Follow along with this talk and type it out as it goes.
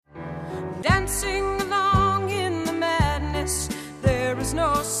dancing along in the madness. There is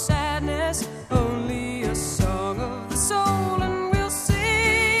no sadness, only a song of the soul, and we'll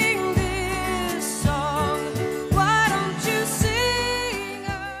sing this song. Why don't you sing?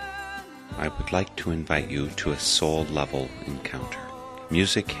 I would like to invite you to a soul-level encounter.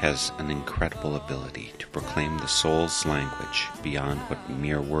 Music has an incredible ability to proclaim the soul's language beyond what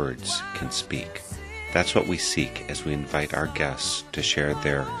mere words can speak. That's what we seek as we invite our guests to share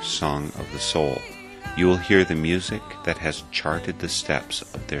their song of the soul. You will hear the music that has charted the steps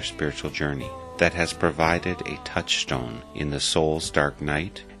of their spiritual journey, that has provided a touchstone in the soul's dark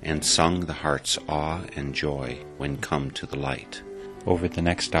night and sung the heart's awe and joy when come to the light. Over the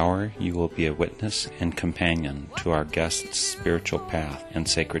next hour, you will be a witness and companion to our guests' spiritual path and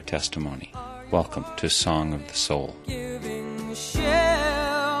sacred testimony. Welcome to Song of the Soul. Giving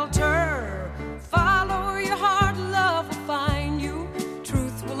shelter, follow your heart, love will find you,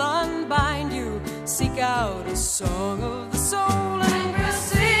 truth will unbind you, seek out a song of the soul, and we'll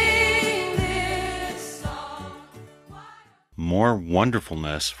sing this song. More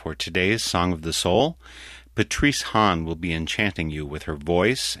wonderfulness for today's Song of the Soul. Patrice Hahn will be enchanting you with her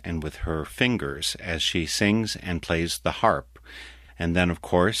voice and with her fingers as she sings and plays the harp. And then, of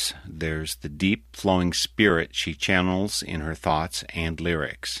course, there's the deep flowing spirit she channels in her thoughts and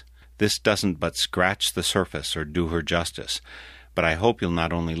lyrics. This doesn't but scratch the surface or do her justice, but I hope you'll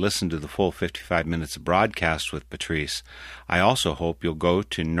not only listen to the full 55 minutes of broadcast with Patrice, I also hope you'll go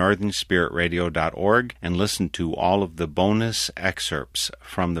to northernspiritradio.org and listen to all of the bonus excerpts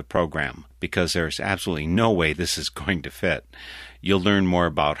from the program, because there's absolutely no way this is going to fit. You'll learn more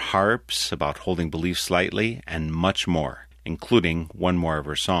about harps, about holding beliefs lightly, and much more, including one more of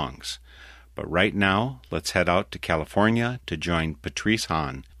her songs. But right now, let's head out to California to join Patrice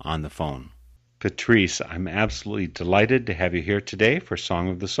Hahn on the phone. Patrice, I'm absolutely delighted to have you here today for Song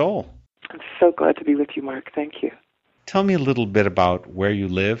of the Soul. I'm so glad to be with you, Mark. Thank you. Tell me a little bit about where you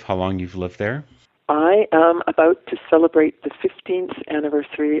live, how long you've lived there. I am about to celebrate the 15th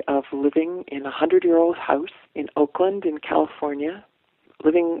anniversary of living in a 100-year-old house in Oakland, in California,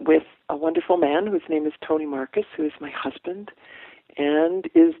 living with a wonderful man whose name is Tony Marcus, who is my husband, and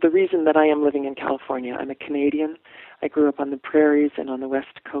is the reason that I am living in California. I'm a Canadian. I grew up on the prairies and on the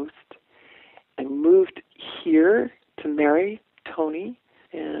West Coast. I moved here to marry Tony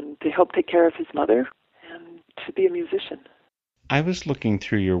and to help take care of his mother and to be a musician. I was looking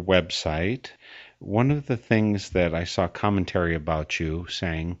through your website. One of the things that I saw commentary about you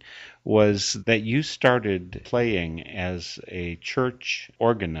saying was that you started playing as a church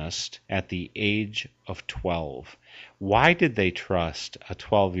organist at the age of 12. Why did they trust a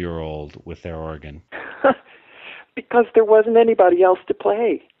 12-year-old with their organ? Because there wasn't anybody else to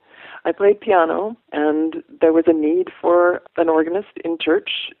play. I played piano, and there was a need for an organist in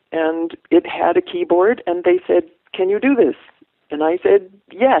church, and it had a keyboard, and they said, "Can you do this?" And I said,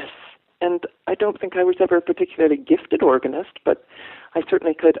 "Yes." And I don't think I was ever a particularly gifted organist, but I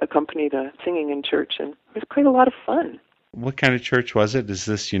certainly could accompany the singing in church, and it was quite a lot of fun. What kind of church was it? Is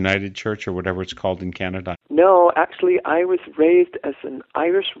this United Church or whatever it's called in Canada? No, actually, I was raised as an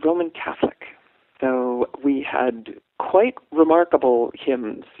Irish Roman Catholic. So we had quite remarkable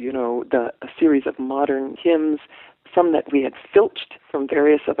hymns, a series of modern hymns, some that we had filched from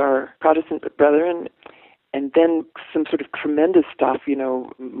various of our Protestant brethren, and then some sort of tremendous stuff,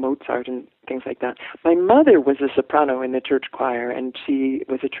 Mozart and things like that. My mother was a soprano in the church choir, and she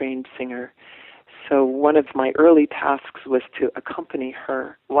was a trained singer. So one of my early tasks was to accompany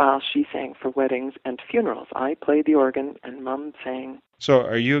her while she sang for weddings and funerals. I played the organ, and Mom sang. So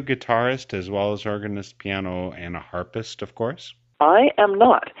are you a guitarist as well as organist, piano, and a harpist, of course? I am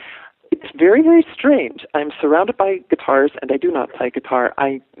not. It's very, very strange. I'm surrounded by guitars, and I do not play guitar.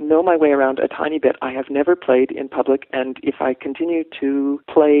 I know my way around a tiny bit. I have never played in public, and if I continue to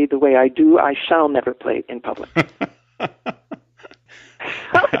play the way I do, I shall never play in public.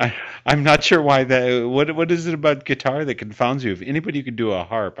 I'm not sure why that. What is it about guitar that confounds you? If anybody who can do a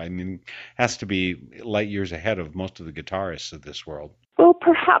harp, has to be light years ahead of most of the guitarists of this world. Well,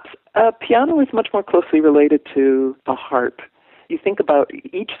 perhaps piano is much more closely related to a harp. You think about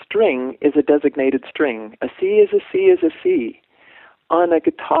each string is a designated string. A C is a C is a C. On a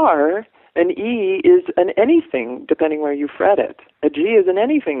guitar, an E is an anything depending where you fret it. A G is an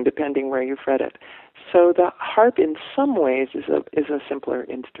anything depending where you fret it. So the harp in some ways is a simpler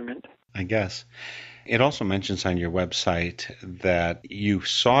instrument. I guess. It also mentions on your website that you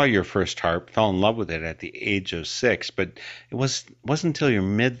saw your first harp, fell in love with it at the age of 6, but it wasn't until your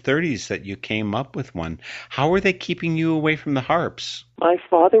mid-30s that you came up with one. How were they keeping you away from the harps? My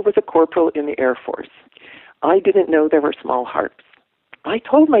father was a corporal in the Air Force. I didn't know there were small harps. I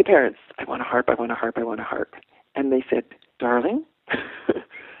told my parents, I want a harp, I want a harp, I want a harp. And they said, darling,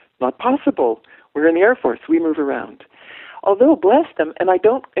 not possible. We're in the Air Force. We move around. Although, bless them, and I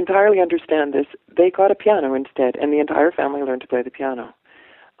don't entirely understand this, they got a piano instead, and the entire family learned to play the piano.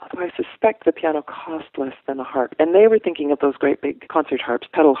 Although I suspect the piano cost less than a harp. And they were thinking of those great big concert harps,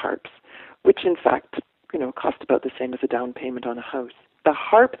 pedal harps, which in fact, cost about the same as a down payment on a house. The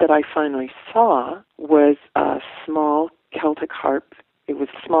harp that I finally saw was a small Celtic harp. It was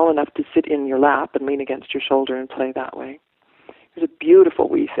small enough to sit in your lap and lean against your shoulder and play that way. It was a beautiful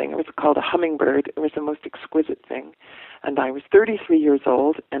wee thing. It was called a hummingbird. It was the most exquisite thing. And I was 33 years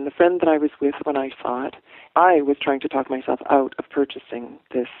old, and the friend that I was with when I saw it, I was trying to talk myself out of purchasing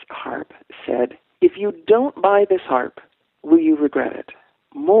this harp, said, if you don't buy this harp, will you regret it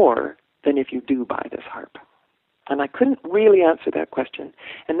more than if you do buy this harp? And I couldn't really answer that question.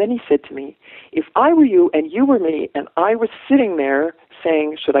 And then he said to me, if I were you and you were me and I was sitting there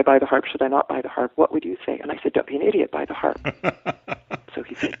saying, should I buy the harp, should I not buy the harp, what would you say? And I said, don't be an idiot, buy the harp. So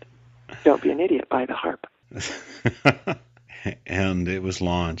he said, don't be an idiot, buy the harp. And it was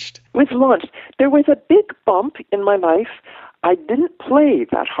launched. It was launched. There was a big bump in my life. I didn't play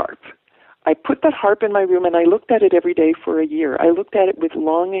that harp. I put that harp in my room and I looked at it every day for a year. I looked at it with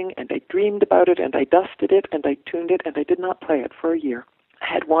longing and I dreamed about it and I dusted it and I tuned it and I did not play it for a year. I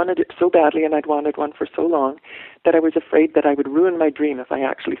had wanted it so badly and I'd wanted one for so long that I was afraid that I would ruin my dream if I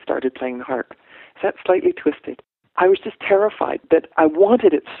actually started playing the harp. That's slightly twisted. I was just terrified that I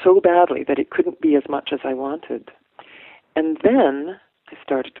wanted it so badly that it couldn't be as much as I wanted. And then I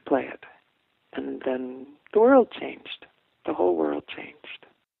started to play it. And then the world changed. The whole world changed.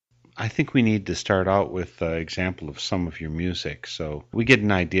 I think we need to start out with an example of some of your music so we get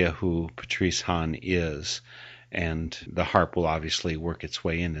an idea who Patrice Hahn is, and the harp will obviously work its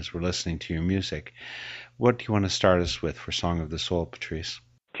way in as we're listening to your music. What do you want to start us with for Song of the Soul, Patrice?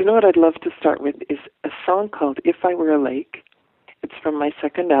 Do you know what I'd love to start with is a song called If I Were a Lake. It's from my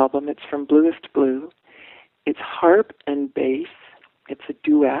second album. It's from Bluest Blue. It's harp and bass. It's a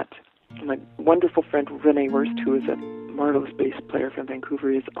duet. My wonderful friend Renee Wurst, who is a marvelous bass player from Vancouver,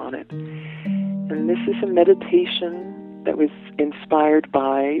 is on it. And this is a meditation that was inspired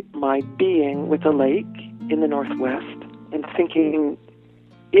by my being with a lake in the Northwest and thinking,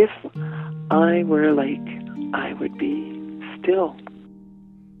 if I were a lake, I would be still.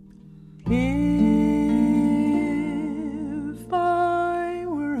 If I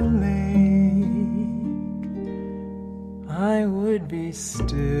were a lake, I would be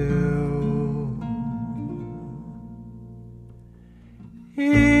still.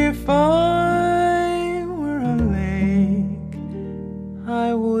 If I were a lake,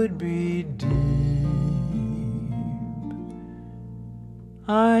 I would be deep.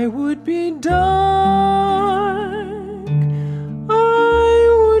 I would be dark. I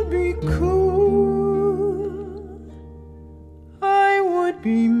would be cool. I would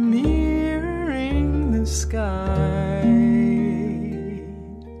be mirroring the sky.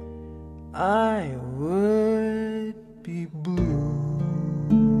 I would be blue.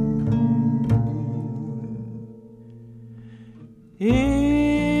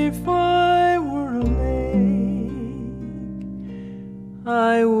 If I were a lake,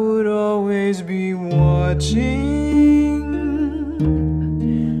 I would always be watching.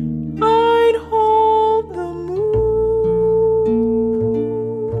 I'd hold the moon.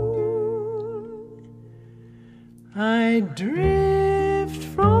 I'd drift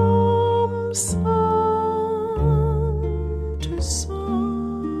from song to song.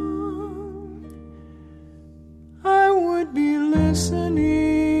 I would be listening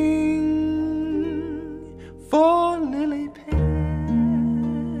for lily pads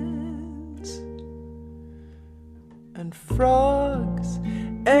and frogs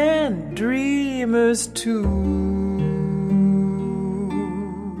and dreamers too.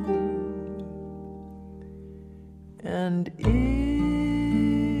 And if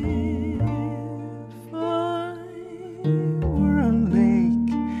I were a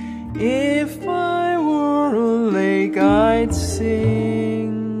lake, if I were a lake, I'd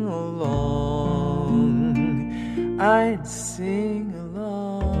sing along. I'd sing along.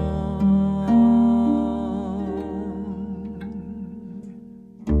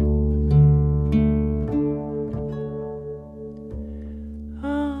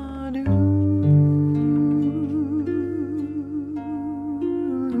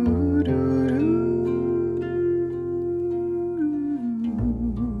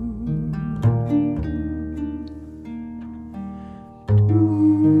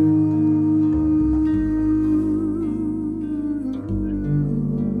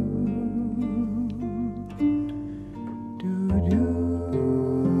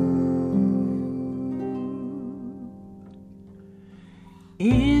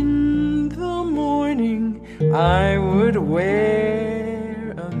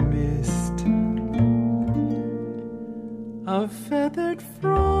 wear a mist of feathered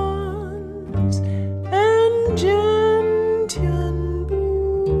fronds and gentian blue,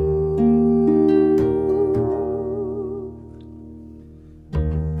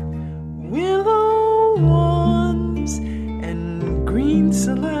 willow wands and green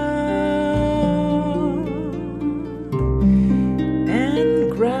salad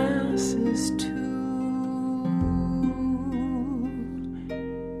and grasses too.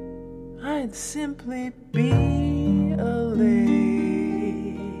 I'd simply be a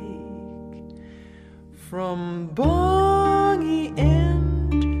lake from boggy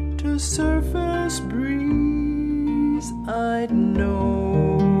end to surface breeze. I'd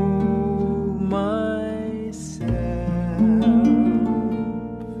know myself,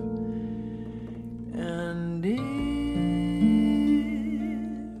 and if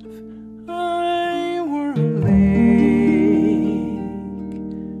I were a lake,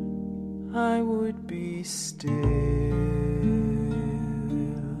 I would be still.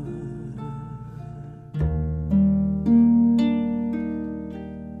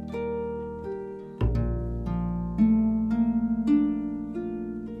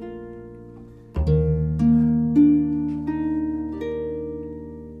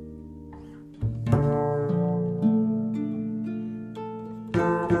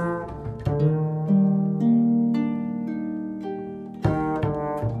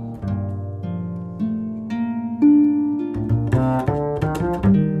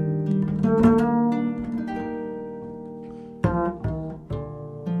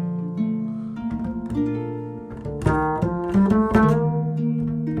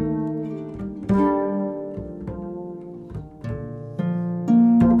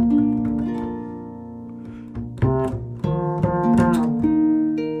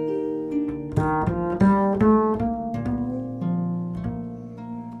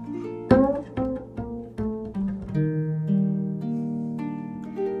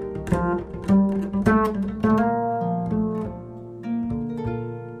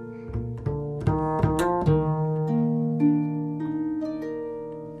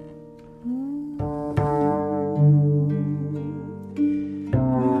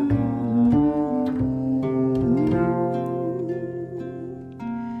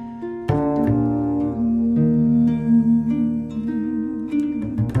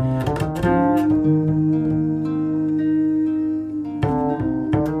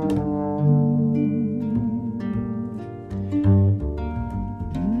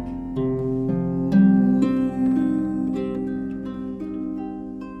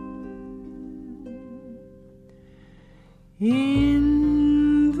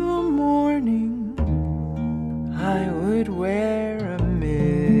 In the morning, I would wear a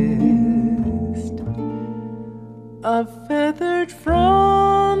mist of feathered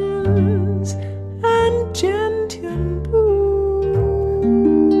fronds and gentian blue,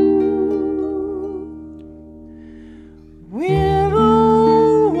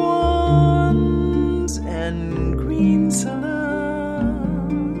 willow wands and green salad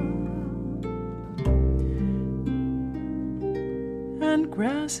and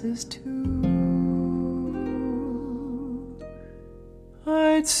grasses too.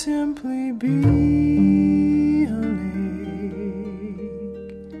 I'd simply be a lake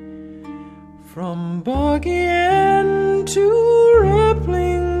from boggy end to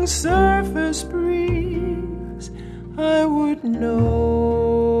rippling surface breeze. I would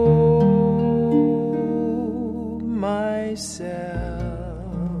know myself,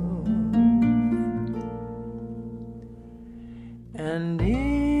 and if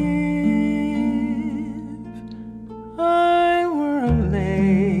I were a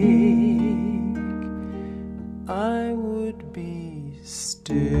lake, I would be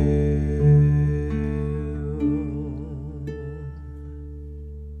still.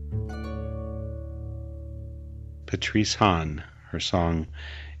 Patrice Hahn, her song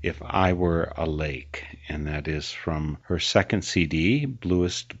If I Were a Lake, and that is from her second CD,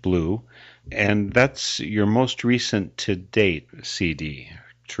 Bluest Blue, and that's your most recent to date CD,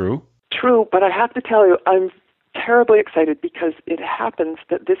 true? True, but I have to tell you, I'm terribly excited because it happens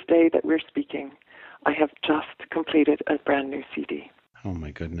that this day that we're speaking, I have just completed a brand new CD. Oh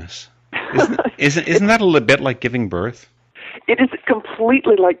my goodness. Isn't that a little bit like giving birth? It is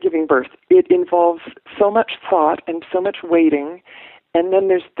completely like giving birth. It involves so much thought and so much waiting, and then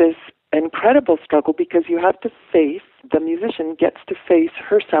there's this incredible struggle because you have to face, the musician gets to face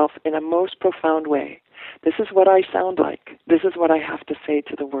herself in a most profound way. This is what I sound like. This is what I have to say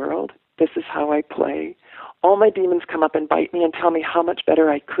to the world. This is how I play. All my demons come up and bite me and tell me how much better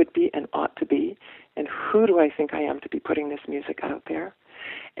I could be and ought to be. And who do I think I am to be putting this music out there?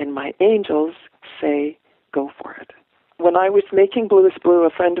 And my angels say, go for it. When I was making Bluest Blue,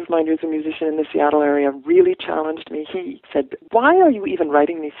 a friend of mine who's a musician in the Seattle area really challenged me. He said, why are you even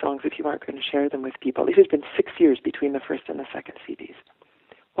writing these songs if you aren't going to share them with people? It has been 6 years between the first and the second CDs.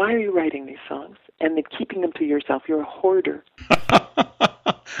 Why are you writing these songs and then keeping them to yourself? You're a hoarder.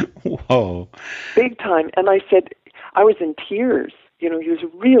 Whoa. Big time. And I said, I was in tears. He was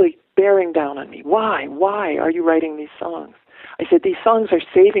really bearing down on me. Why? Why are you writing these songs? I said, these songs are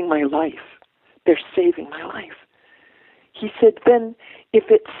saving my life. They're saving my life. He said, then, if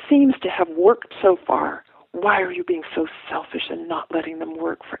it seems to have worked so far, why are you being so selfish and not letting them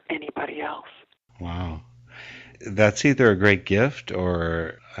work for anybody else? Wow. That's either a great gift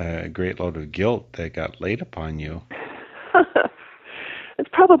or a great load of guilt that got laid upon you. It's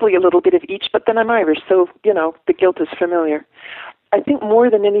probably a little bit of each, but then I'm Irish, so, the guilt is familiar. I think more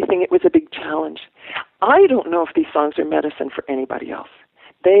than anything, it was a big challenge. I don't know if these songs are medicine for anybody else.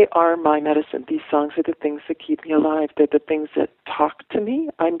 They are my medicine. These songs are the things that keep me alive. They're the things that talk to me.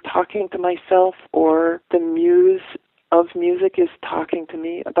 I'm talking to myself, or the muse of music is talking to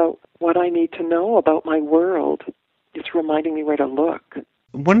me about what I need to know about my world. It's reminding me where to look.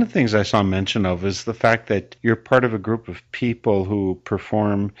 One of the things I saw mention of is the fact that you're part of a group of people who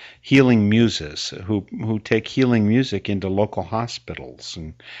perform healing muses, who take healing music into local hospitals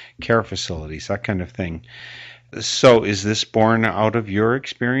and care facilities, that kind of thing. So is this born out of your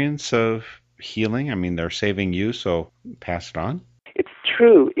experience of healing? I mean, they're saving you, so pass it on. It's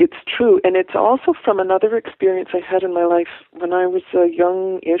true. And it's also from another experience I had in my life when I was a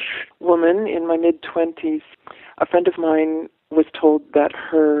young-ish woman in my mid-20s. A friend of mine was told that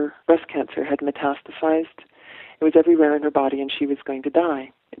her breast cancer had metastasized. It was everywhere in her body, and she was going to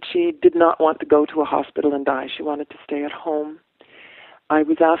die. She did not want to go to a hospital and die. She wanted to stay at home. I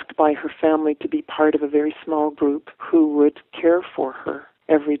was asked by her family to be part of a very small group who would care for her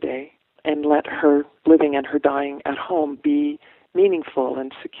every day and let her living and her dying at home be meaningful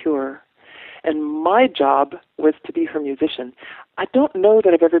and secure. And my job was to be her musician. I don't know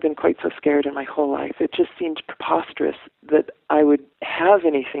that I've ever been quite so scared in my whole life. It just seemed preposterous that I would have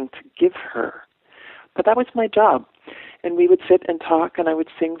anything to give her. But that was my job. And we would sit and talk, and I would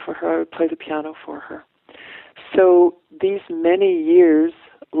sing for her. I would play the piano for her. So these many years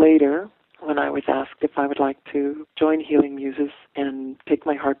later, when I was asked if I would like to join Healing Muses and take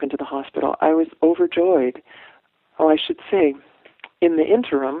my harp into the hospital, I was overjoyed. Oh, I should say, in the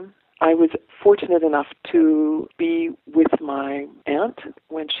interim, I was fortunate enough to be with my aunt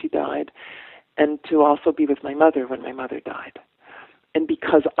when she died and to also be with my mother when my mother died. And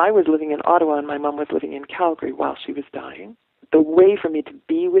because I was living in Ottawa and my mom was living in Calgary while she was dying, the way for me to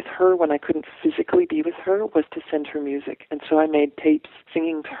be with her when I couldn't physically be with her was to send her music. And so I made tapes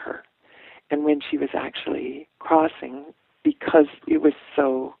singing to her. And when she was actually crossing, because it was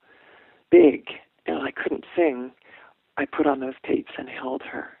so big and I couldn't sing, I put on those tapes and held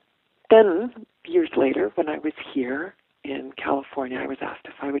her. Then, years later, when I was here in California, I was asked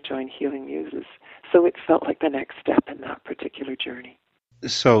if I would join Healing Muses. So it felt like the next step in that particular journey.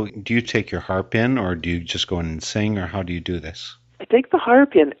 So do you take your harp in, or do you just go in and sing, or how do you do this? I take the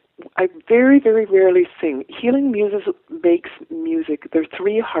harp in. I very, very rarely sing. Healing Muses makes music. There are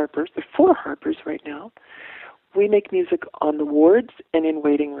 3 harpers. There are 4 harpers right now. We make music on the wards and in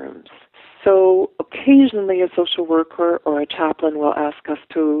waiting rooms. So occasionally a social worker or a chaplain will ask us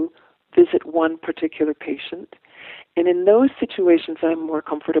to visit one particular patient. And in those situations, I'm more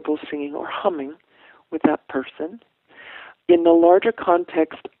comfortable singing or humming with that person. In the larger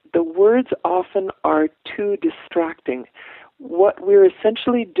context, the words often are too distracting. What we're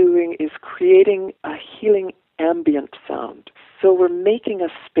essentially doing is creating a healing ambient sound. So we're making a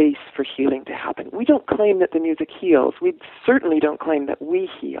space for healing to happen. We don't claim that the music heals. We certainly don't claim that we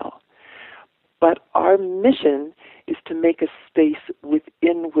heal. But our mission is to make a space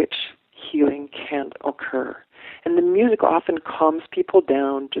within which healing can occur. And the music often calms people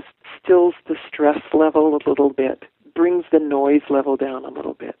down, just stills the stress level a little bit, brings the noise level down a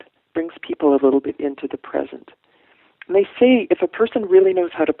little bit, brings people a little bit into the present. And they say if a person really knows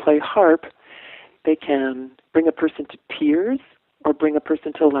how to play harp, they can bring a person to tears, or bring a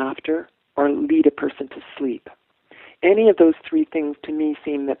person to laughter, or lead a person to sleep. Any of those 3 things to me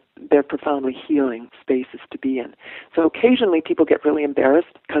seem that they're profoundly healing spaces to be in. So occasionally people get really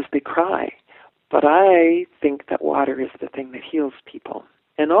embarrassed because they cry. But I think that water is the thing that heals people.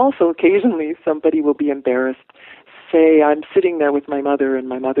 And also occasionally somebody will be embarrassed. Say I'm sitting there with my mother and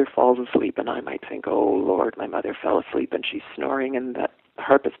my mother falls asleep, and I might think, oh Lord, my mother fell asleep and she's snoring, and that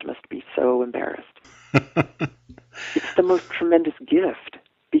harpist must be so embarrassed. It's the most tremendous gift,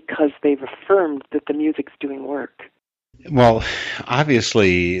 because they've confirmed that the music's doing work. Well,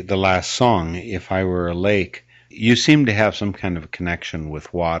 obviously, the last song, If I Were a Lake, you seem to have some kind of a connection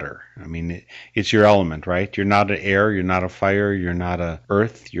with water. I mean, it's your element, right? You're not an air, you're not a fire, you're not a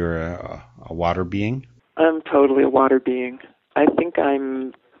earth, you're a water being? I'm totally a water being. I think I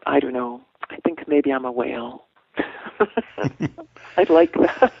don't know, I think maybe I'm a whale. I'd like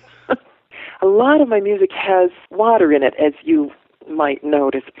that. A lot of my music has water in it, as you might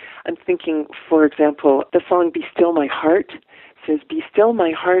notice. I'm thinking, for example, the song Be Still My Heart says, "Be still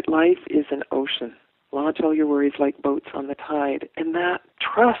my heart, life is an ocean. Launch all your worries like boats on the tide." And that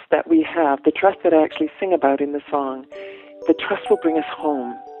trust that we have, the trust that I actually sing about in the song, the trust will bring us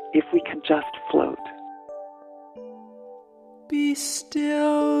home if we can just float. Be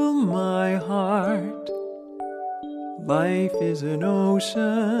still, my heart. Life is an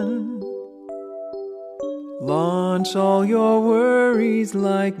ocean. Launch all your worries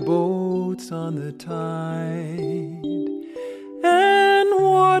like boats on the tide, and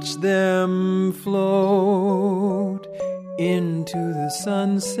watch them float into the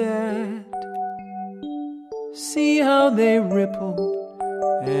sunset. See how they ripple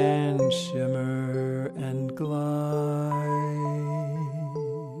and shimmer and glide.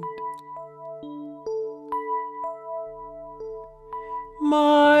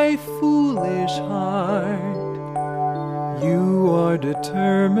 My foolish heart, you are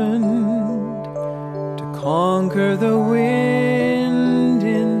determined to conquer the wind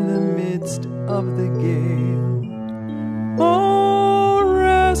in the midst of the gale. Oh,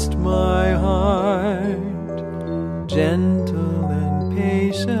 rest my heart, gentle and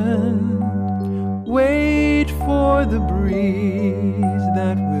patient. Wait for the breeze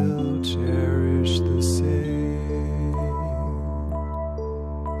that will cherish the sail.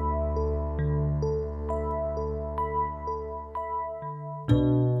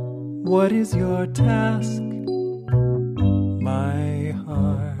 What is your task, my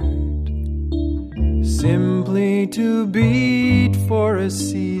heart? Simply to beat for a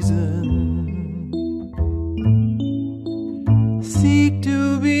season. Seek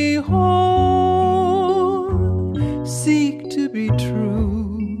to be whole, seek to be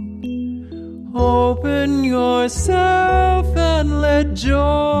true. Open yourself and let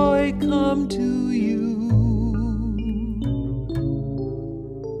joy come to you.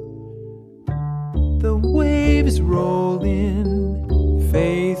 The waves roll in,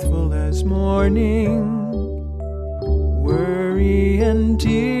 faithful as morning. Worry and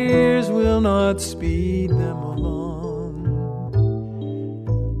tears will not speed them along.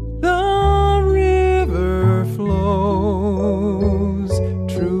 The river flows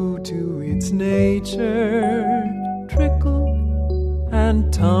true to its nature, trickle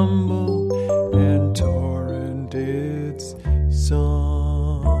and tumble and torrent its song.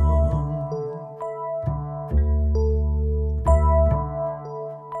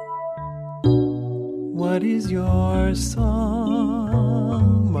 What is your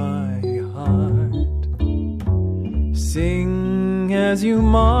song, my heart? Sing as you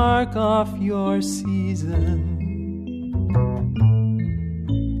mark off your season.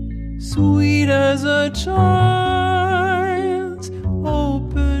 Sweet as a child's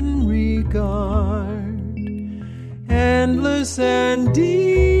open regard, endless and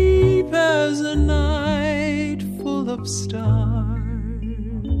deep as a night full of stars.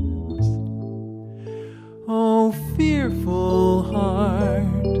 Oh, fearful heart,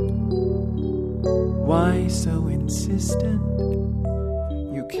 why so insistent?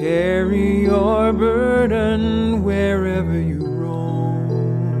 You carry your burden wherever you roam.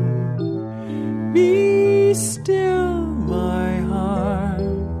 Be still, my heart,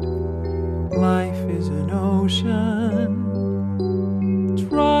 life is an ocean.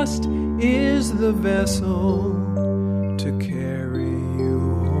 Trust is the vessel to carry you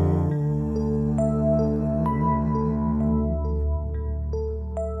home.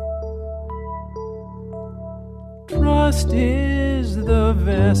 Trust is the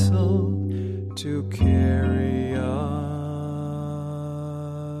vessel to carry us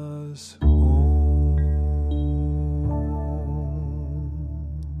home.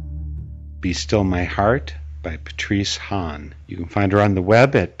 Be Still My Heart by Patrice Hahn. You can find her on the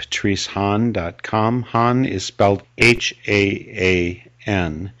web at patricehahn.com. Hahn is spelled H-A-A-N.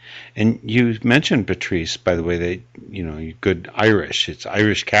 And you mentioned Patrice, by the way, that, you're good Irish. It's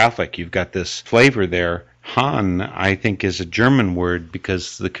Irish Catholic. You've got this flavor there. Hahn, I think, is a German word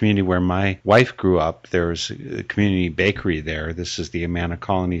because the community where my wife grew up, there was a community bakery there. This is the Amana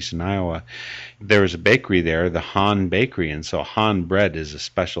colonies in Iowa. There was a bakery there, the Hahn Bakery, and so Hahn bread is a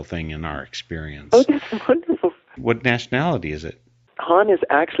special thing in our experience. Oh, that's wonderful. What nationality is it? Han is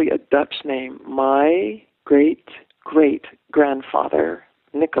actually a Dutch name. My great-great-grandfather,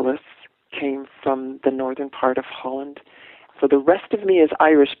 Nicholas, came from the northern part of Holland. So the rest of me is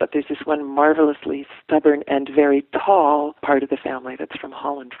Irish, but there's this one marvelously stubborn and very tall part of the family that's from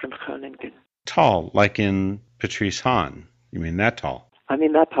Holland, from Groningen. Tall, like in Patrice Hahn. You mean that tall? I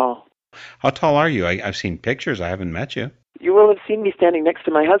mean that tall. How tall are you? I've seen pictures. I haven't met you. You will have seen me standing next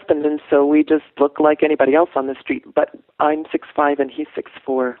to my husband, and so we just look like anybody else on the street. But I'm 6'5", and he's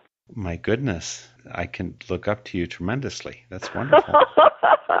 6'4". My goodness. I can look up to you tremendously. That's wonderful.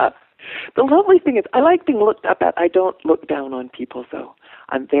 The lovely thing is, I like being looked up at. I don't look down on people, though.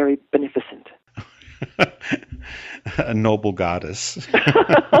 I'm very beneficent. A noble goddess.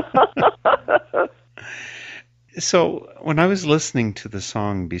 So when I was listening to the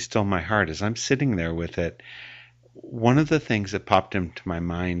song Be Still My Heart, as I'm sitting there with it, one of the things that popped into my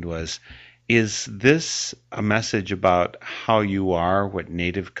mind was, is this a message about how you are, what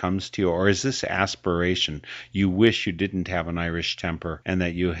native comes to you, or is this aspiration? You wish you didn't have an Irish temper and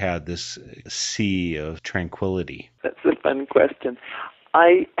that you had this sea of tranquility? That's a fun question.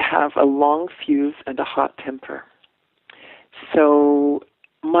 I have a long fuse and a hot temper. So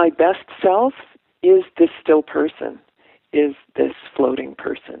my best self is this still person, is this floating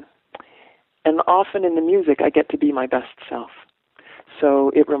person. And often in the music, I get to be my best self.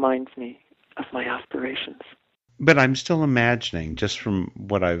 So it reminds me of my aspirations. But I'm still imagining, just from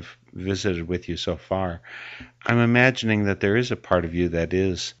what I've visited with you so far, I'm imagining that there is a part of you that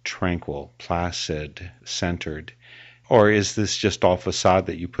is tranquil, placid, centered. Or is this just all facade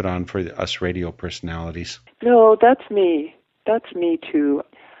that you put on for us radio personalities? No, that's me. That's me too.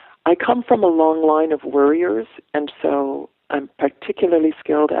 I come from a long line of worriers, and so I'm particularly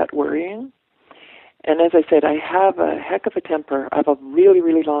skilled at worrying. And as I said, I have a heck of a temper. I have a really,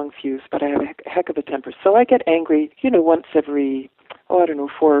 really long fuse, but I have a heck of a temper. So I get angry, once every, 4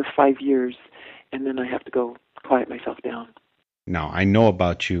 or 5 years, and then I have to go quiet myself down. Now, I know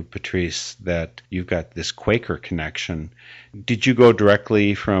about you, Patrice, that you've got this Quaker connection. Did you go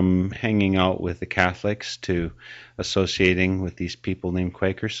directly from hanging out with the Catholics to associating with these people named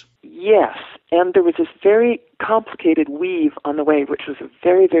Quakers? Yes, and there was this very complicated weave on the way, which was a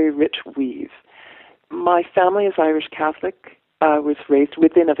very, very rich weave. My family is Irish Catholic. I was raised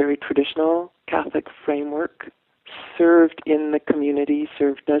within a very traditional Catholic framework, served in the community,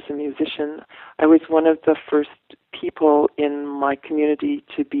 served as a musician. I was one of the first people in my community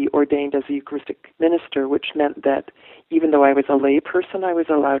to be ordained as a Eucharistic minister, which meant that even though I was a lay person, I was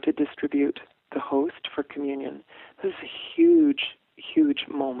allowed to distribute the host for communion. This was a huge, huge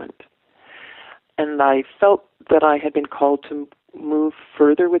moment. And I felt that I had been called to move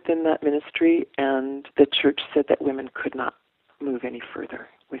further within that ministry, and the church said that women could not move any further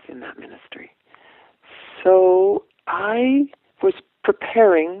within that ministry. So I was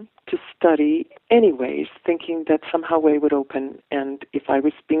preparing to study anyways, thinking that somehow a way would open, and if I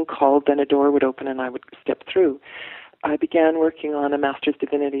was being called, then a door would open and I would step through. I began working on a Master's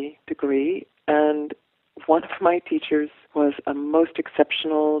Divinity degree, and one of my teachers was a most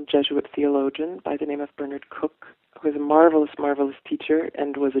exceptional Jesuit theologian by the name of Bernard Cook, who was a marvelous, marvelous teacher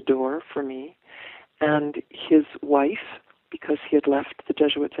and was a door for me. And his wife, because he had left the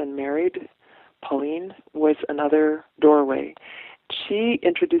Jesuits and married, Pauline, was another doorway. She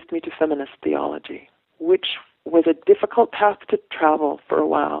introduced me to feminist theology, which was a difficult path to travel for a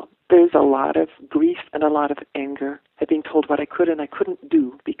while. There's a lot of grief and a lot of anger at being told what I could and I couldn't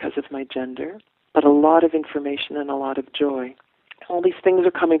do because of my gender, but a lot of information and a lot of joy. All these things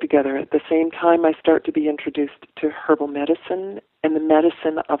are coming together. At the same time, I start to be introduced to herbal medicine and the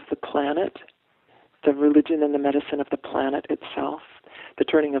medicine of the planet, the religion and the medicine of the planet itself, the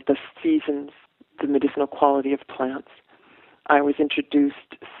turning of the seasons, the medicinal quality of plants. I was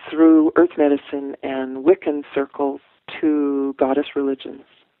introduced through earth medicine and Wiccan circles to goddess religions.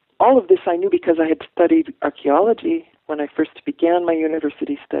 All of this I knew because I had studied archaeology when I first began my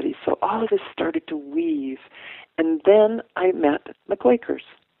university studies. So all of this started to weave. And then I met the Quakers.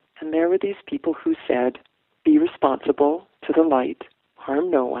 And there were these people who said, be responsible to the light,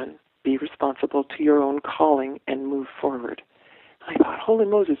 harm no one, be responsible to your own calling, and move forward. I thought, holy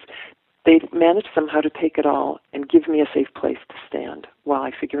Moses, they've managed somehow to take it all and give me a safe place to stand while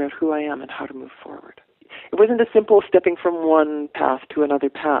I figure out who I am and how to move forward. It wasn't a simple stepping from one path to another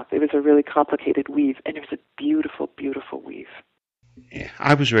path. It was a really complicated weave, and it was a beautiful, beautiful weave. Yeah,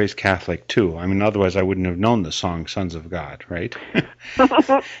 I was raised Catholic, too. I mean, otherwise I wouldn't have known the song Sons of God, right?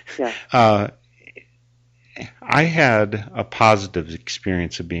 Yeah. I had a positive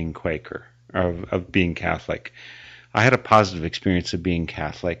experience of being Quaker, of being Catholic. I had a positive experience of being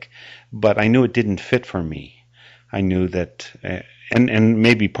Catholic, but I knew it didn't fit for me. I knew that, and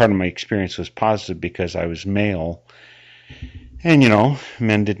maybe part of my experience was positive because I was male, and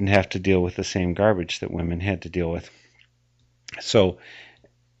men didn't have to deal with the same garbage that women had to deal with. So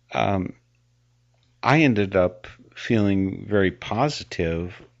I ended up feeling very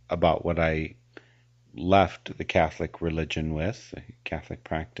positive about what I left the Catholic religion with, the Catholic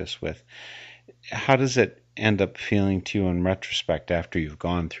practice with. How does it end up feeling to you in retrospect after you've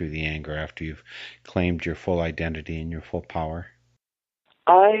gone through the anger, after you've claimed your full identity and your full power?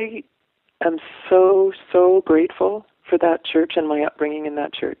 I am so, so grateful for that church and my upbringing in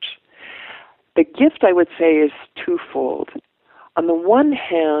that church. The gift, I would say, is twofold. On the one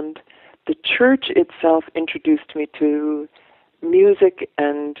hand, the church itself introduced me to music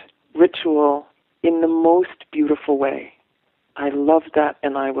and ritual in the most beautiful way. I love that,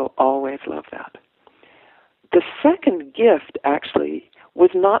 and I will always love that. The second gift, actually, was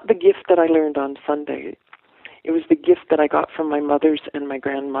not the gift that I learned on Sunday. It was the gift that I got from my mothers and my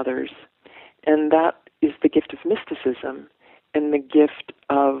grandmothers, and that is the gift of mysticism and the gift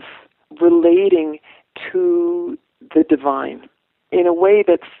of relating to the divine in a way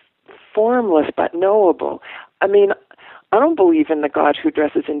that's formless but knowable. I mean, I don't believe in the God who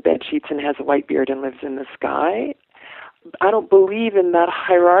dresses in bed sheets and has a white beard and lives in the sky. I don't believe in that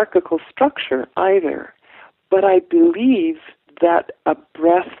hierarchical structure either. But I believe that a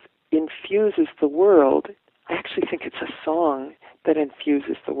breath infuses the world. I actually think it's a song that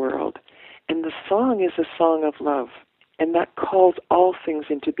infuses the world. And the song is a song of love. And that calls all things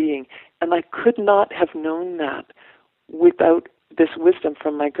into being. And I could not have known that without this wisdom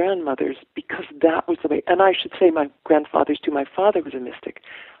from my grandmothers, because that was the way. And I should say my grandfather's too. My father was a mystic.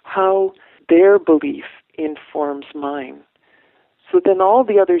 How their belief informs mine. So then all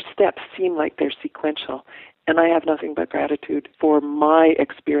the other steps seem like they're sequential. And I have nothing but gratitude for my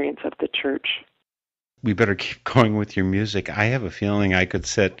experience of the church. We better keep going with your music. I have a feeling I could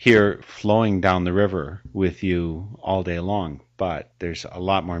sit here flowing down the river with you all day long, but there's a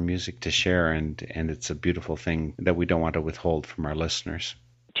lot more music to share, and it's a beautiful thing that we don't want to withhold from our listeners.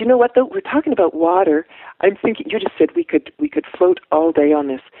 Do you know what, though? We're talking about water. I'm thinking, you just said we could float all day on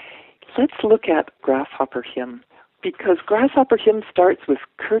this. Let's look at Grasshopper Hymn, because Grasshopper Hymn starts with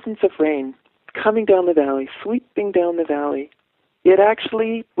curtains of rain coming down the valley, sweeping down the valley. It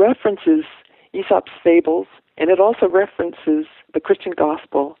actually references Aesop's fables, and it also references the Christian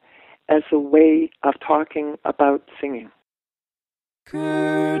gospel as a way of talking about singing.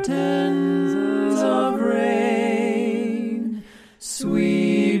 Curtains of rain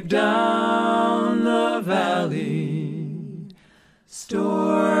sweep down the valley,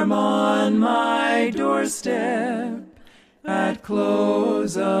 storm on my doorstep at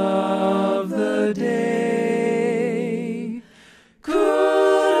close of the day.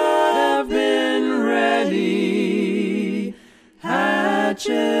 Could have been ready,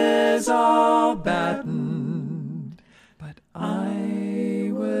 hatches all battened, but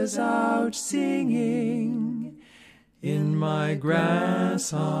I was out singing in my grasshopper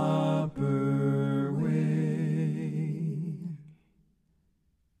way.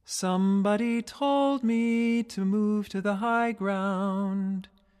 Somebody told me to move to the high ground.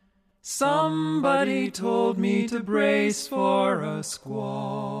 Somebody told me to brace for a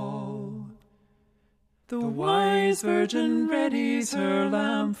squall. The wise virgin readies her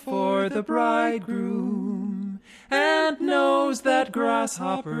lamp for the bridegroom and knows that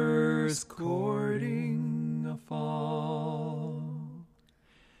grasshoppers courting a fall.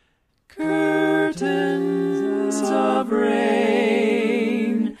 Curtains of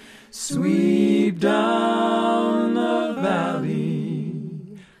rain sweep down the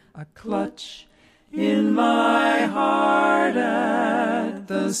valley, a clutch in my heart at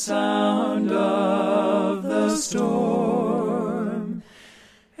the sound of the storm.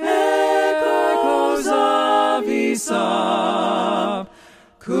 Echoes of Aesop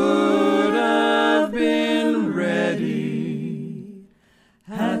could have been ready,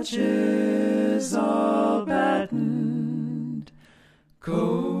 hatches all battened,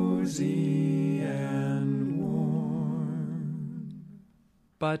 cozy and warm.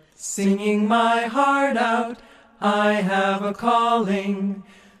 But singing my heart out, I have a calling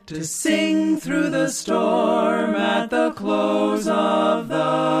to sing through the storm at the close of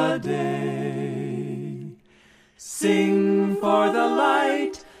the day. Sing for the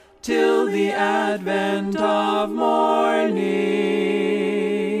light till the advent of morning,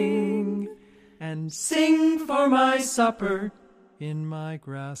 and sing for my supper in my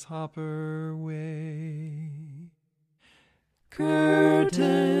grasshopper way.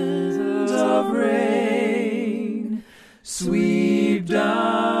 Curtains of rain sweep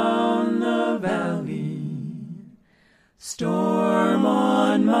down the valley,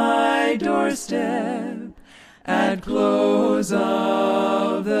 doorstep at close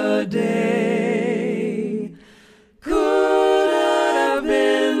of the day. Could have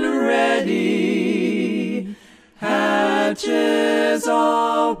been ready, hatches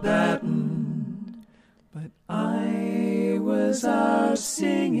all battened, but I was out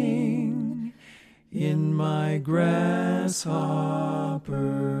singing in my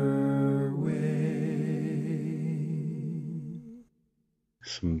grasshopper way.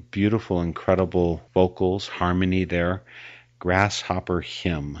 Some beautiful, incredible vocals, harmony there. Grasshopper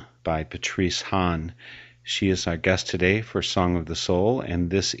Hymn by Patrice Hahn. She is our guest today for Song of the Soul,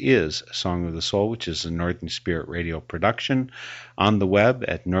 and this is Song of the Soul, which is a Northern Spirit Radio production on the web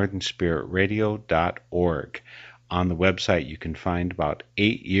at northernspiritradio.org. On the website, you can find about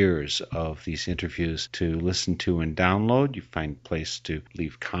 8 years of these interviews to listen to and download. You find a place to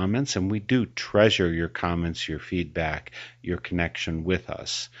leave comments, and we do treasure your comments, your feedback, your connection with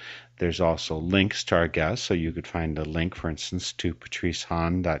us. There's also links to our guests, so you could find a link, for instance, to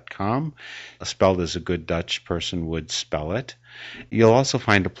patricehahn.com, spelled as a good Dutch person would spell it. You'll also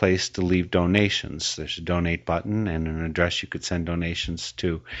find a place to leave donations. There's a donate button and an address you could send donations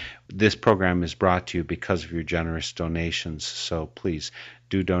to. This program is brought to you because of your generous donations, so please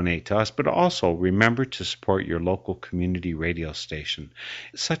do donate to us, but also remember to support your local community radio station.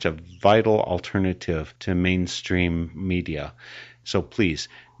 It's such a vital alternative to mainstream media, so please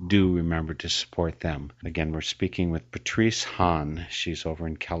do remember to support them. Again, we're speaking with Patrice Hahn. She's over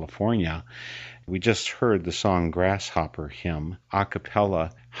in California. We just heard the song Grasshopper Hymn, a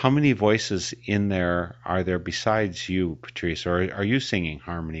cappella. How many voices in there are there besides you, Patrice, or are you singing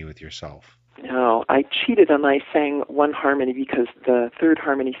harmony with yourself? No, I cheated and I sang one harmony because the third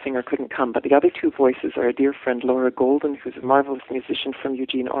harmony singer couldn't come, but the other two voices are a dear friend, Laura Golden, who's a marvelous musician from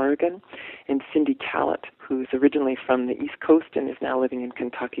Eugene, Oregon, and Cindy Callett, who's originally from the East Coast and is now living in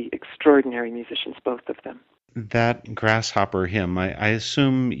Kentucky. Extraordinary musicians, both of them. That Grasshopper Hymn, I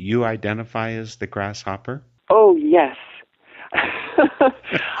assume you identify as the grasshopper? Oh, yes.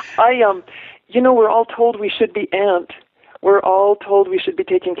 We're all told we should be ant. We're all told we should be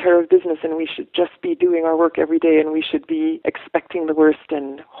taking care of business and we should just be doing our work every day and we should be expecting the worst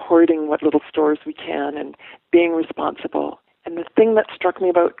and hoarding what little stores we can and being responsible. And the thing that struck me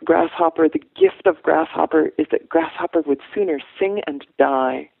about Grasshopper, the gift of Grasshopper, is that Grasshopper would sooner sing and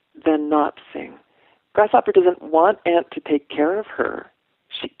die than not sing. Grasshopper doesn't want Ant to take care of her.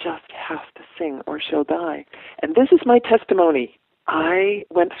 She just has to sing or she'll die. And this is my testimony. I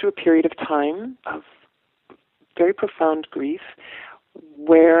went through a period of time of very profound grief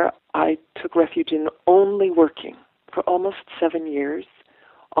where I took refuge in only working. For almost 7 years,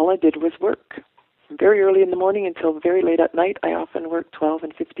 all I did was work. From very early in the morning until very late at night, I often worked 12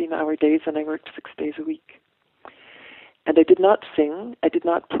 and 15-hour days, and I worked 6 days a week. And I did not sing, I did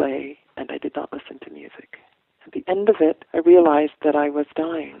not play, and I did not listen to music. At the end of it, I realized that I was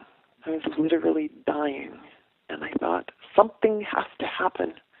dying. I was literally dying. And I thought, something has to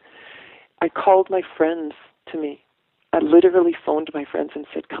happen. I called my friends to me. I literally phoned my friends and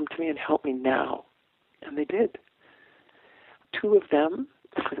said, come to me and help me now. And they did. 2 of them,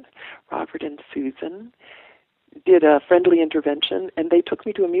 Robert and Susan, did a friendly intervention, and they took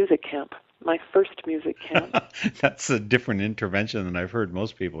me to a music camp, my first music camp. That's a different intervention than I've heard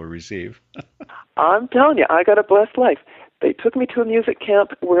most people receive. I'm telling you, I got a blessed life. They took me to a music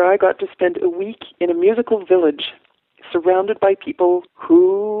camp where I got to spend a week in a musical village surrounded by people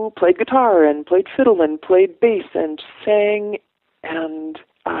who played guitar and played fiddle and played bass and sang, and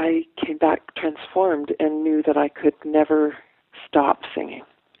I came back transformed and knew that I could never stop singing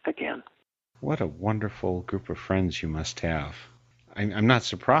again. What a wonderful group of friends you must have. I'm not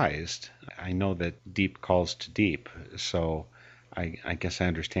surprised. I know that deep calls to deep, so I guess I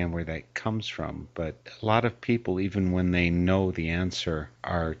understand where that comes from. But a lot of people, even when they know the answer,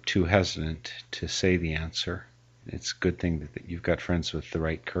 are too hesitant to say the answer. It's a good thing that you've got friends with the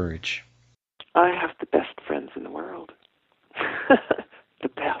right courage. I have the best friends in the world. The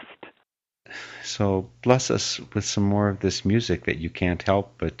best. So bless us with some more of this music that you can't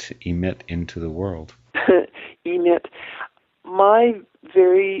help but emit into the world. Emit. My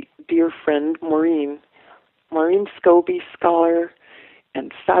very dear friend, Maureen Scobie, scholar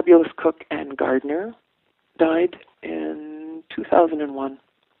and fabulous cook and gardener, died in 2001.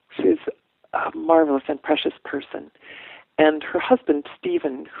 She's a marvelous and precious person. And her husband,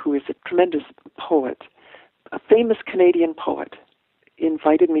 Stephen, who is a tremendous poet, a famous Canadian poet,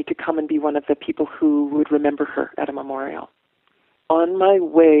 invited me to come and be one of the people who would remember her at a memorial. On my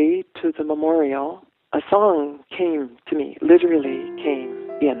way to the memorial, a song came to me, literally came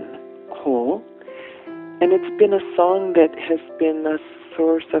in whole. And it's been a song that has been a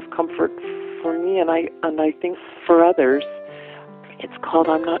source of comfort for me, and I think for others, it's called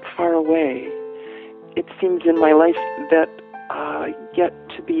I'm Not Far Away. It seems in my life that get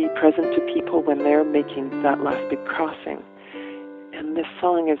to be present to people when they're making that last big crossing. And this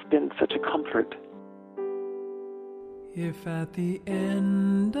song has been such a comfort. If at the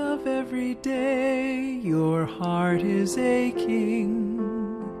end of every day your heart is aching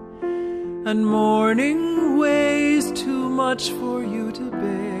and morning weighs too much for you to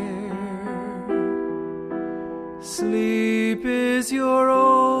bear, sleep is your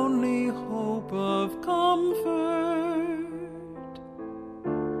only hope of comfort,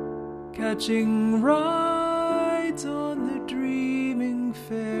 catching rides on the dreaming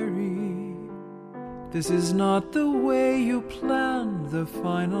ferry. This is not the way you planned the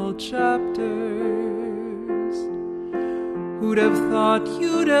final chapters. Who'd have thought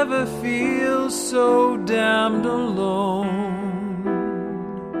you'd ever feel so damned alone?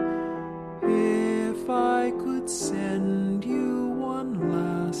 If I could send you one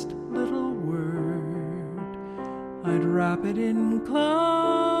last little word, I'd wrap it in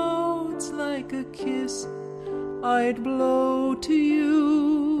clouds like a kiss I'd blow to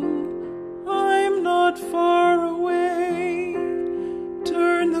you. I'm not far away.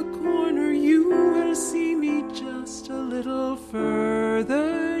 Turn the corner, you will see me just a little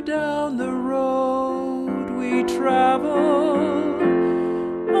further down the road we travel.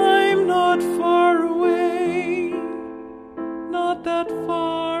 I'm not far away, not that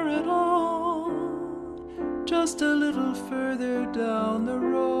far at all, just a little further down the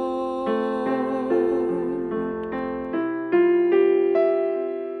road.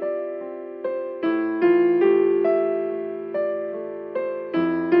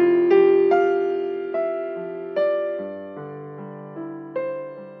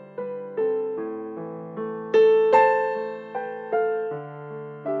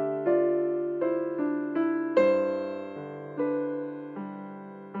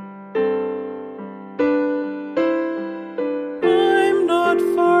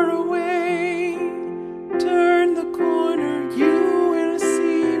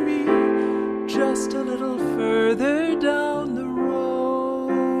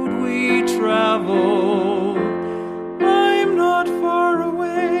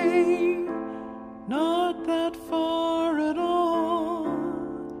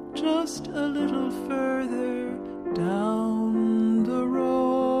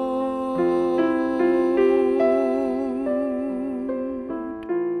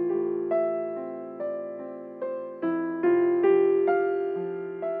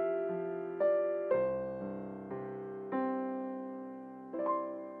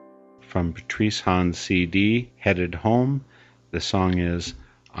 From Patrice Hahn's CD, Headed Home, the song is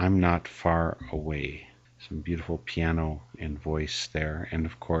I'm Not Far Away. Some beautiful piano and voice there, and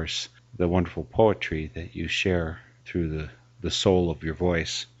of course the wonderful poetry that you share through the soul of your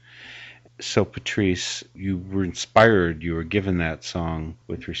voice. So Patrice, you were inspired, you were given that song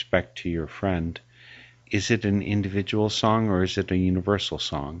with respect to your friend. Is it an individual song or is it a universal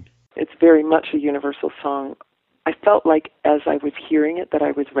song? It's very much a universal song. I felt like as I was hearing it, that I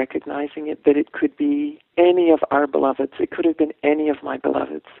was recognizing it, that it could be any of our beloveds. It could have been any of my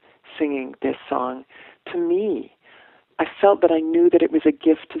beloveds singing this song. To me, I felt that I knew that it was a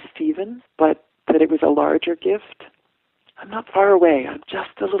gift to Stephen, but that it was a larger gift. I'm not far away. I'm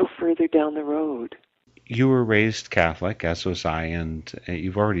just a little further down the road. You were raised Catholic, as was I, and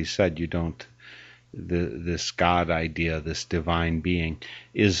you've already said you don't this God idea, this divine being,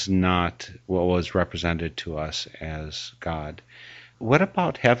 is not what was represented to us as God. What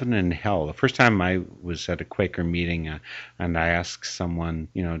about heaven and hell? The first time I was at a Quaker meeting and I asked someone,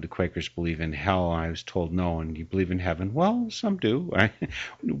 do Quakers believe in hell? I was told no. And you believe in heaven? Well, some do.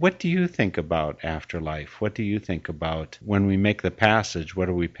 What do you think about afterlife? What do you think about when we make the passage? What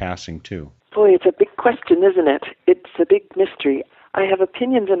are we passing to? Boy, it's a big question, isn't it? It's a big mystery. I have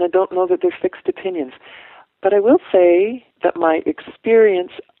opinions, and I don't know that they're fixed opinions. But I will say that my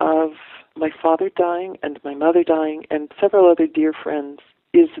experience of my father dying and my mother dying and several other dear friends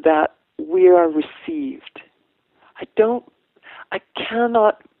is that we are received. I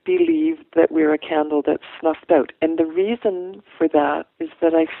cannot believe that we're a candle that's snuffed out. And the reason for that is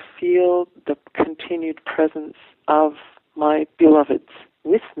that I feel the continued presence of my beloveds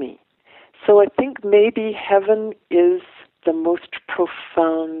with me. So I think maybe heaven is the most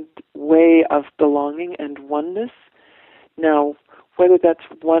profound way of belonging and oneness. Now, whether that's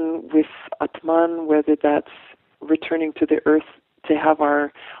one with Atman, whether that's returning to the earth to have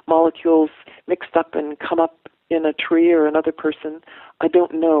our molecules mixed up and come up in a tree or another person, I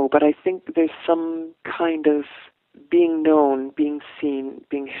don't know, but I think there's some kind of being known, being seen,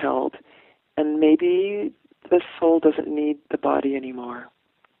 being held. and maybe the soul doesn't need the body anymore.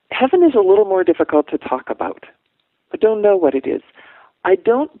 Heaven is a little more difficult to talk about. I don't know what it is. I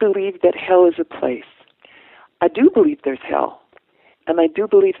don't believe that hell is a place. I do believe there's hell, and I do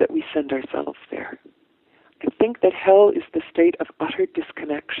believe that we send ourselves there. I think that hell is the state of utter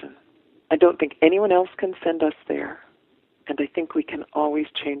disconnection. I don't think anyone else can send us there, and I think we can always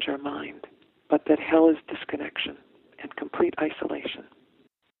change our mind, but that hell is disconnection and complete isolation.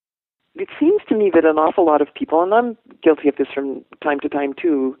 It seems to me that an awful lot of people, and I'm guilty of this from time to time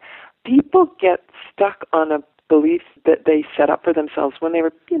too, people get stuck on a belief that they set up for themselves when they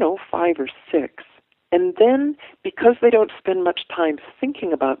were, 5 or 6. And then, because they don't spend much time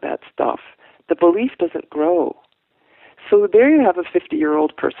thinking about that stuff, the belief doesn't grow. So there you have a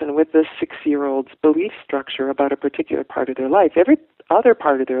 50-year-old person with a 6-year-old's belief structure about a particular part of their life. Every other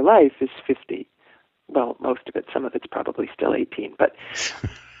part of their life is 50. Well, most of it. Some of it's probably still 18. But,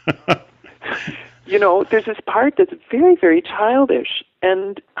 there's this part that's very, very childish.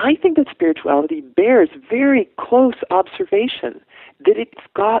 And I think that spirituality bears very close observation, that it's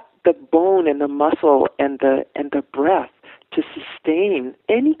got the bone and the muscle and the breath to sustain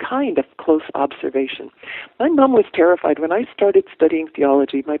any kind of close observation. My mom was terrified. When I started studying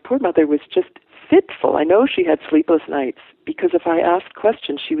theology, my poor mother was just fitful. I know she had sleepless nights, because if I asked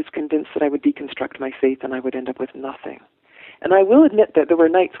questions, she was convinced that I would deconstruct my faith and I would end up with nothing. And I will admit that there were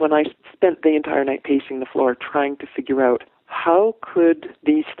nights when I spent the entire night pacing the floor trying to figure out how could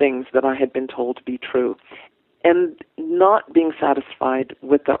these things that I had been told be true, and not being satisfied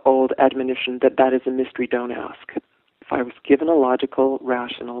with the old admonition that that is a mystery, don't ask. If I was given a logical,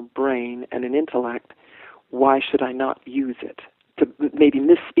 rational brain and an intellect, why should I not use it to maybe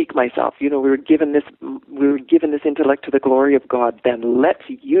misspeak myself? We were given this intellect to the glory of God. Then let's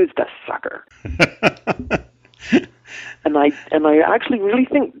use the sucker. And I actually really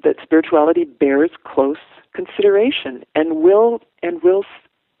think that spirituality bears close consideration and will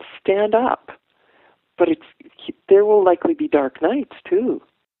stand up. But there will likely be dark nights too.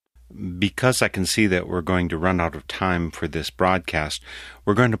 Because I can see that we're going to run out of time for this broadcast,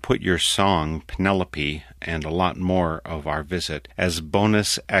 we're going to put your song, Penelope, and a lot more of our visit as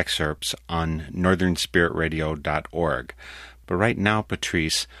bonus excerpts on northernspiritradio.org. But right now,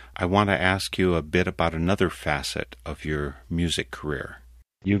 Patrice, I want to ask you a bit about another facet of your music career.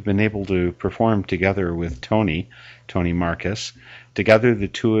 You've been able to perform together with Tony Marcus. Together, the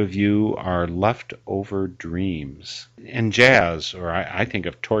two of you are Leftover Dreams. And jazz, or I think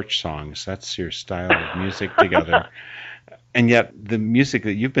of torch songs, that's your style of music together. And yet, the music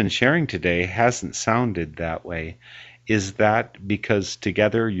that you've been sharing today hasn't sounded that way. Is that because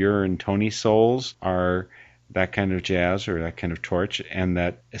together your and Tony's souls are that kind of jazz or that kind of torch, and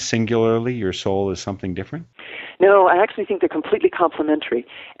that singularly your soul is something different? No, I actually think they're completely complementary,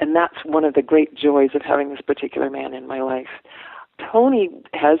 and that's one of the great joys of having this particular man in my life. Tony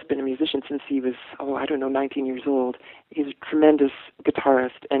has been a musician since he was, 19 years old. He's a tremendous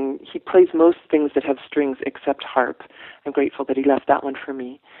guitarist, and he plays most things that have strings except harp. I'm grateful that he left that one for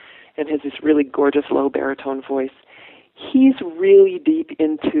me, and has this really gorgeous low baritone voice. He's really deep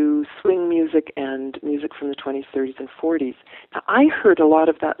into swing music and music from the 20s, 30s, and 40s. Now, I heard a lot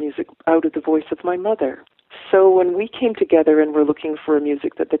of that music out of the voice of my mother. So when we came together and were looking for a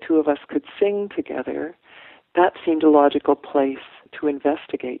music that the two of us could sing together, that seemed a logical place to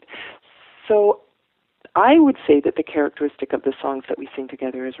investigate. So I would say that the characteristic of the songs that we sing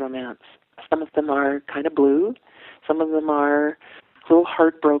together is romance. Some of them are kind of blue. Some of them are a little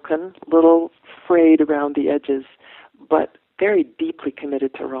heartbroken, a little frayed around the edges, but very deeply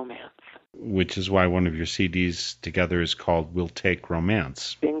committed to romance. Which is why one of your CDs together is called We'll Take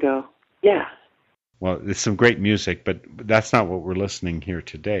Romance. Bingo. Yeah. Well, it's some great music, but that's not what we're listening here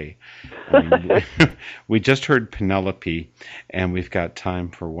today. We just heard Penelope, and we've got time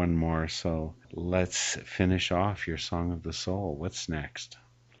for one more, so let's finish off your Song of the Soul. What's next?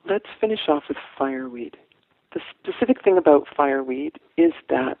 Let's finish off with Fireweed. The specific thing about Fireweed is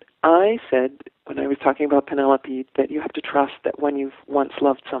that I said, when I was talking about Penelope, that you have to trust that when you've once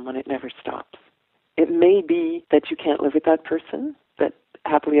loved someone, it never stops. It may be that you can't live with that person, that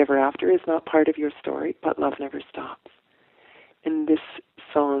happily ever after is not part of your story, but love never stops. And this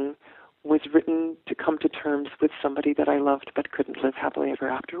song was written to come to terms with somebody that I loved but couldn't live happily ever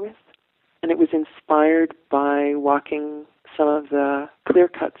after with. And it was inspired by walking some of the clear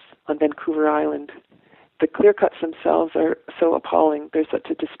cuts on Vancouver Island. The clear cuts themselves are so appalling. There's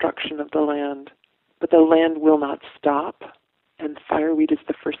such a destruction of the land. But the land will not stop. And fireweed is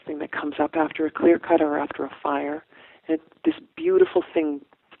the first thing that comes up after a clear cut or after a fire. And this beautiful thing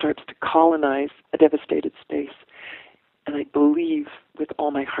starts to colonize a devastated space. And I believe with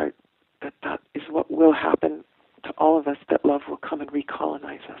all my heart that is what will happen to all of us, that love will come and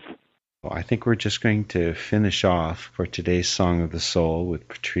recolonize us. Well, I think we're just going to finish off for today's Song of the Soul with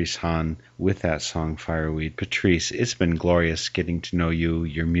Patrice Hahn with that song, Fireweed. Patrice, it's been glorious getting to know you,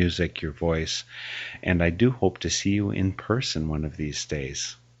 your music, your voice, and I do hope to see you in person one of these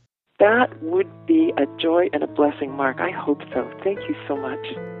days. That would be a joy and a blessing, Mark. I hope so. Thank you so much.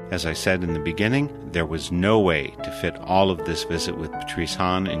 As I said in the beginning, there was no way to fit all of this visit with Patrice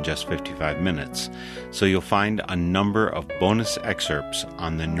Hahn in just 55 minutes, so you'll find a number of bonus excerpts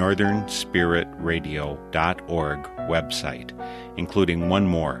on the northernspiritradio.org website, including one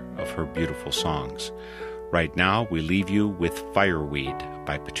more of her beautiful songs. Right now, we leave you with Fireweed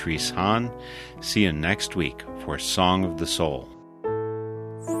by Patrice Hahn. See you next week for Song of the Soul.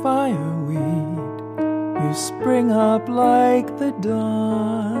 Fireweed, you spring up like the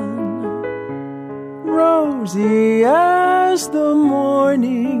dawn, rosy as the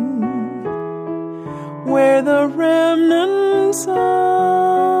morning, where the remnants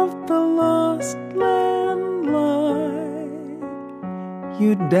of the lost land lie.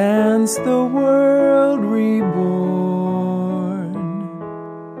 You dance the world reborn.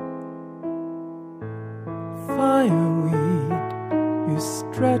 Fireweed, you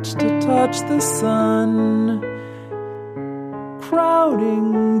stretch to touch the sun,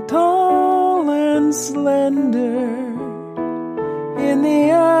 crowding tall and slender in the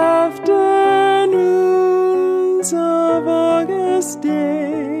afternoons of August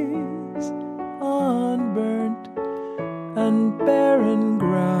days on burnt and barren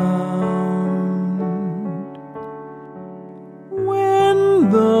ground. When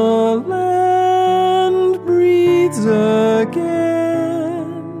the land breathes again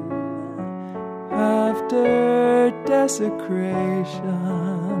after desecration,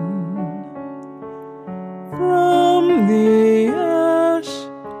 from the ash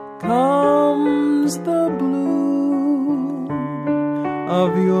comes the bloom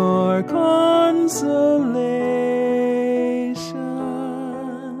of your consolation.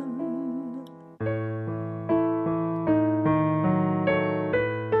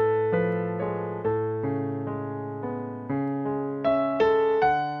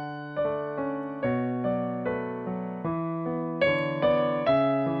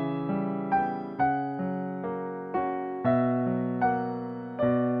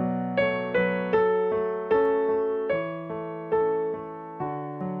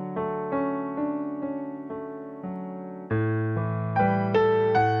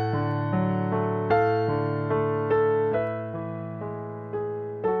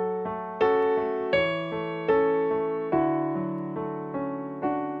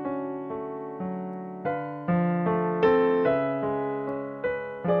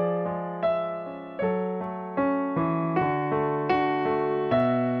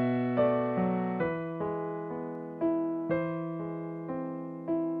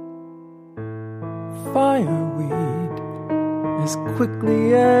 Fireweed, as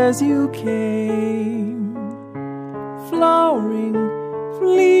quickly as you came, flowering,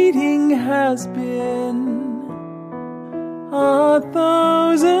 fleeting has been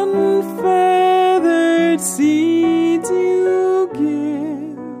 1,000 feathered seeds you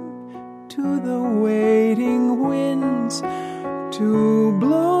give to the waiting winds to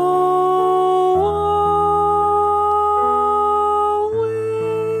blow.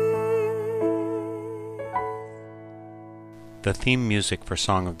 The theme music for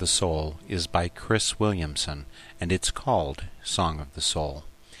Song of the Soul is by Chris Williamson, and it's called Song of the Soul.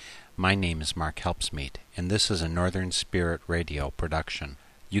 My name is Mark Helpsmeet, and this is a Northern Spirit Radio production.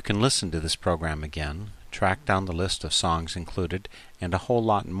 You can listen to this program again, track down the list of songs included, and a whole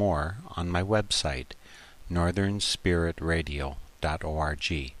lot more on my website,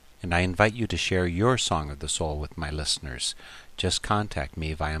 northernspiritradio.org. And I invite you to share your Song of the Soul with my listeners. Just contact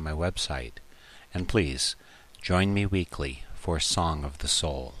me via my website. And please, join me weekly for Song of the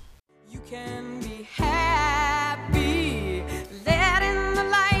Soul. You can be happy, let in the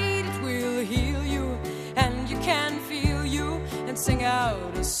light, it will heal you, and you can feel you and sing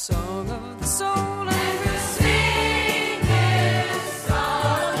out a song.